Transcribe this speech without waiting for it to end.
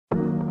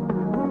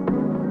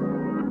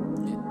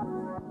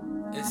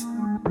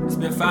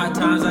been 5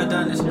 times I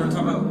done this, you know what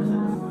I'm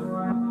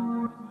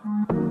talking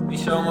about? We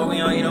show them what we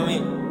on, you know what I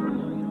mean?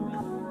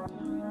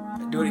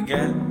 Do it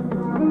again.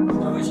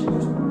 No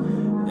issues.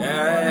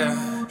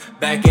 Yeah.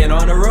 Back in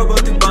on the road,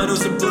 both through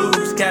bundles of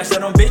blues. Cash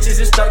out on bitches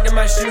and stuck to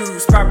my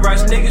shoes.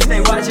 Paparazzi niggas,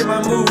 they watching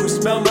my moves.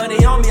 Smell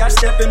money on me, I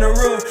step in the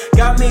room.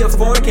 Got me a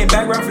foreign, came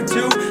back round for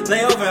 2.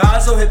 Layover in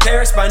Oslo, hit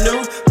Paris by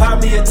noon.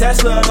 Pop me a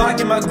Tesla,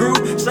 unlocking my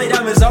groove. Slay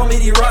diamonds on me,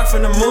 they rock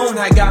from the moon.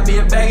 I got me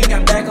a bag and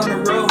got back on the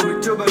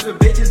road. 2 bucks for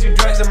bitches, do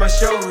drugs at my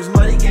shows.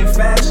 Money came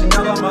fast, and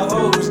all on my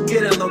hoes.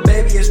 Get it, little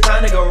baby, it's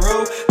time to go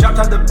roll. Dropped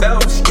off the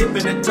belt,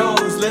 skipping the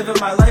toes. Living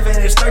my life and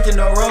it's stuck in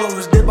no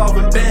roads. Dip off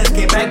in beds,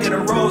 came back in the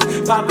rolls.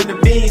 Popping the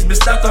beans, been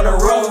stuck on the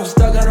road.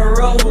 Stuck on the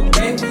road,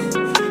 ayy.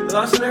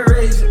 Lost in the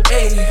race,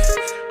 ayy.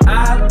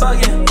 I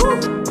bugging,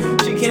 woo.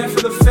 She can't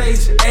feel the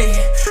face, ayy.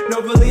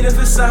 No believe the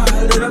facade,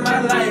 living my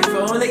life. I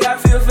only got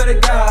feel for the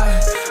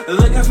God.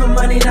 Looking for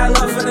money, not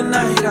love for the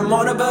night. I'm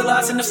on the boat,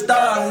 lost in the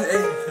stars,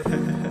 ayy.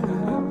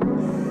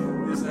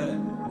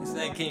 It's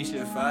that king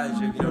shit, 5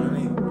 trip, you know what I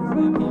mean?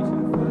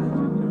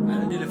 I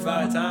done did it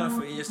 5 times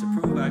for you just to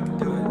prove I can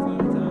do it. 5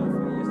 times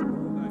for you just to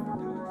prove I can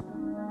do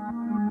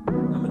it.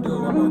 I'ma do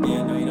it one more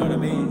again, though, you know what I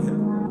mean?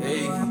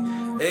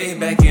 Hey,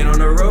 back in on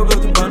the road, go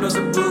through bundles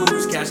of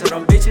blues. Cash out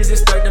on bitches and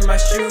stuck to my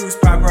shoes.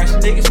 Paparazzi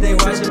niggas, they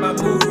watching my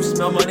moves.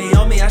 Smell money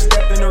on me, I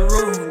step in the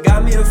room.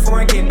 Got me a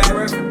foreign, came back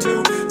right for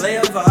 2.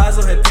 Layover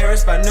Oslo, hit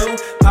Paris by noon.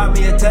 Pop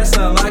me a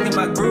Tesla, unlocking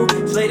my groove.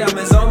 Slay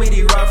diamonds on me,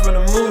 they rock from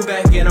the moon.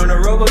 Back in on the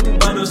road, go through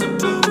bundles of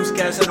blues.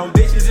 Cash out on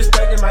bitches and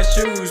stuck in my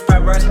shoes.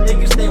 Paparazzi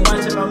niggas, they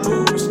watching my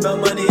moves. Smell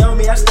money on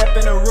me, I step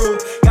in the room.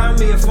 Got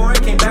me a foreign,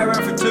 came back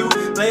right for 2.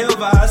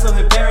 Layover Oslo,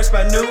 hit Paris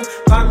by noon.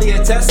 Pop me a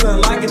Tesla,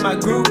 unlocking my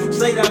groove.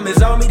 Slay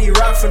diamonds on me, they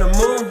rock from the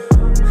moon.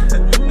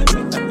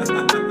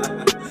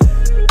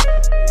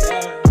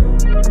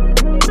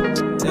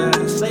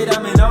 Yeah, slay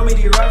diamond on me,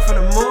 they rock from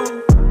the moon.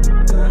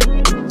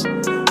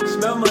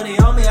 Smell money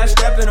on me, I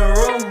step in a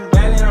room.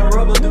 Bagging a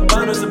robo through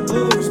bundles of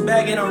blues.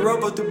 Bagging a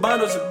robo through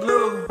bundles of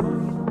blue.